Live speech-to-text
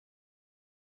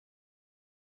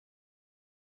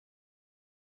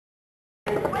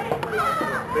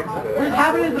What's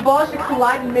happening is the ball should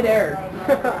collide in midair.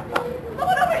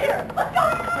 Someone over here! Let's go!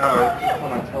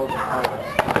 When I told you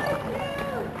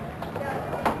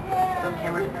Some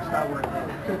cameras are just not working.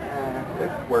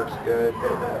 it works good.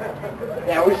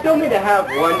 Yeah, we still need to have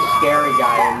one scary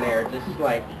guy in there, just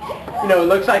like, you know,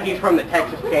 looks like he's from the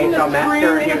Texas Chainsaw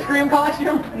Massacre. In a scream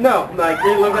costume? No, like, he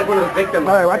looks like one of the victims.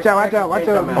 Alright, watch out, watch out, watch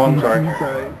out. Oh, I'm sorry.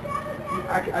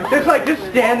 Just like, just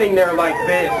standing there like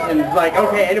this, and like,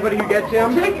 okay, anybody who gets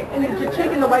him? Chick, and it's a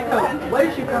chick in the white coat. Where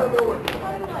is she from?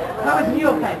 That was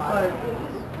Neopet, but...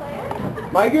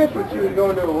 My guess was she was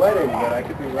going to a wedding, but I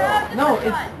could be wrong. No,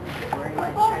 it's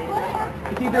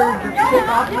either the chick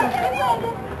off of...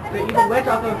 The evil witch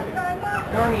off of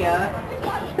Narnia.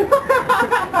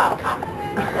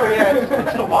 Oh yeah,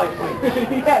 it's the white witch.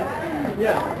 Yes.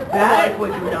 Yeah. That White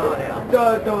witch of Narnia.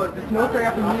 The snow fairy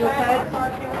off of Neopet.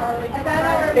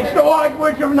 It's the white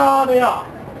witch of Narnia.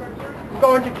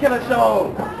 Going to kill us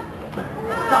all.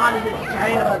 Son is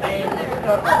terrible, man.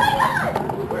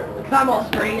 I'm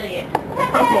Australian.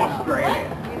 I'm Australian.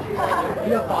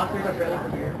 You know Foster's Australian for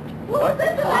beer. What?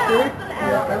 Foster?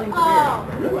 You're Australian for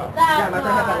beer. Yeah, my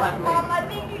friend had that last name.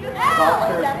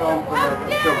 Foster's home for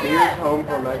Mexico. So beer's home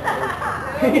for Mexico.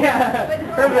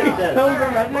 Yeah. Perfect sense. Home for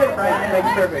Mexico, right?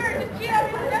 Makes perfect sense.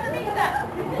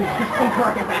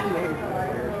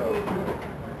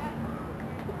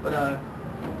 But,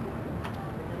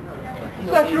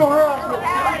 Sexual harassment.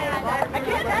 I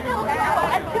can't handle that.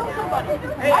 I'd kill somebody.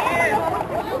 Hey,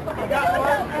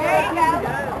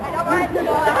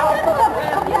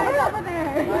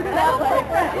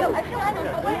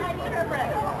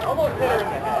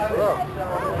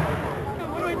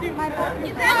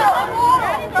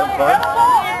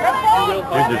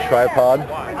 Use the tripod.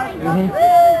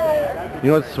 You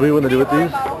know what's sweet when they do with these?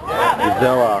 Is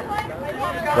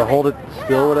they'll hold it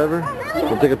still, whatever.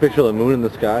 They'll take a picture of the moon in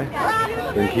the sky,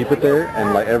 then keep it there,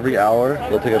 and like every hour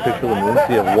they'll take a picture of the moon, so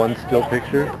you have one still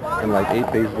picture and like 8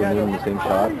 phases of the moon in the same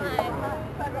shot.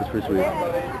 It's pretty sweet.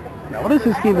 now what is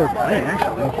this game they're playing,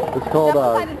 actually? It's called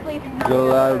I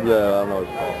don't know what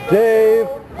it's called. Dave!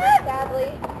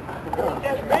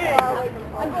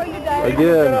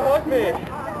 Again.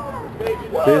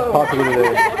 Dave's popular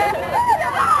today.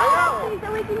 So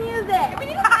we can use it.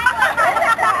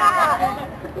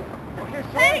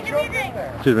 Hey, give me a drink.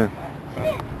 Excuse me.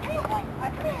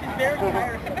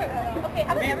 Okay,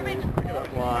 everybody.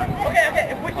 Okay,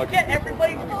 if we can get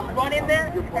everybody to just run in there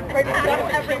and pray to God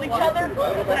and kill each other,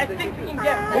 then I think we can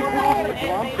get more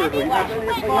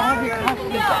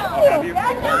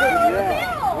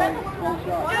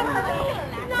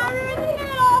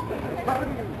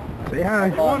Say hi.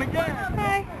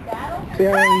 Hi. Say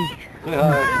hi. Say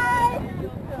hi.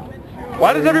 Why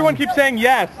does everyone keep saying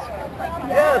yes?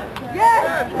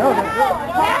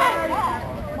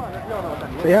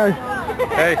 Say hi.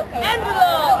 Hey.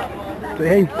 Say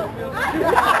hey.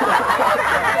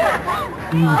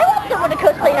 I want someone to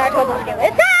cosplay Naruto on game.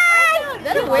 It's hi!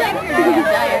 That's a weird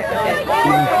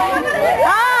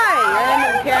Hi!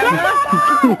 You're in the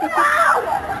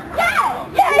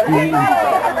camera?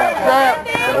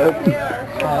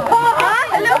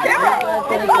 Hello, camera!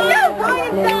 Hello, go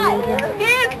inside!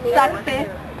 Give sexy!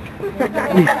 The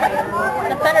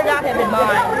center dot have been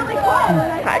mine.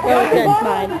 Hi, go inside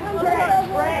mine.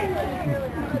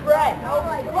 Right.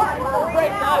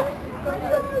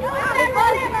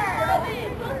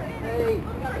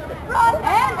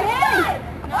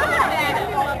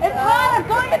 It's fun, I'm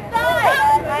going inside!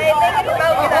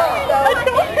 I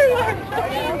think it's smoking up, so...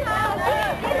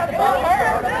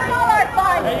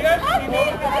 Hey, you guys should be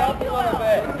moving this up a little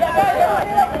bit. Let me!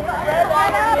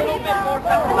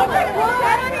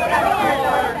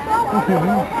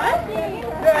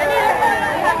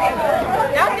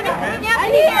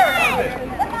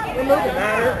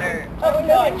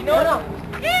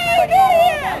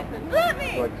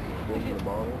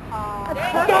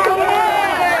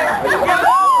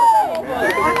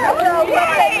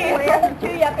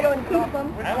 You have to go and keep them.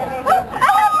 Hello!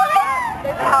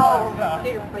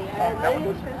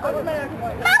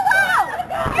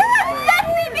 You're a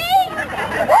sexy beast!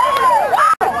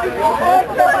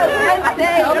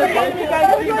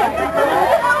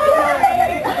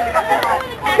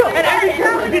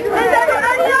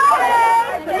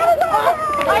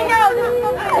 I know!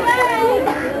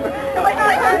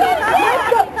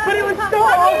 But it was so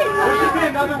awesome. There should be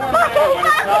another one there when it's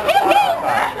not a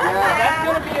That's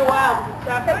going to be a while.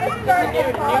 Stop it.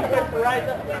 Rise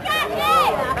up.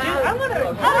 I'm gonna put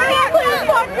a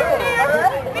partner there.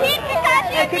 We need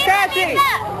Kakashi. Kakashi!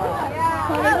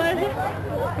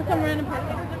 Some random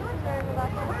person.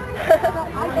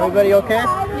 Everybody okay?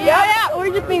 Yeah,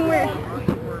 we're just being weird.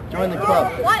 Join the club.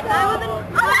 What? I was in... Oh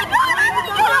my god, I was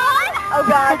in... Oh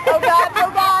god, oh god,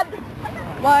 oh god.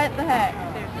 What the heck?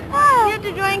 Oh. You have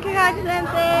to join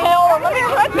KuroNekoCon. Hell, let me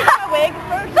put my wig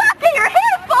first. Sucker, your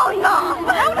hair's falling off.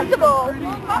 Noticeable.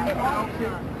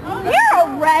 You're a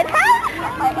redhead?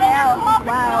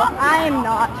 Wow, I am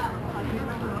not.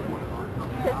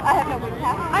 I have no wig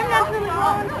cap. I'm naturally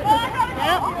blonde.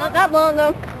 Yeah, not that long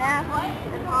though.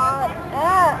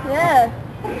 Yeah.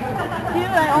 Dude,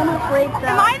 I almost raped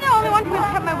that. Am I the only one who's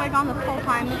kept my wig on this whole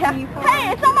time? Yeah.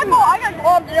 Hey, it's not my fault. I got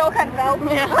gloves and it all kind of fell.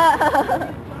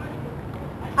 Yeah.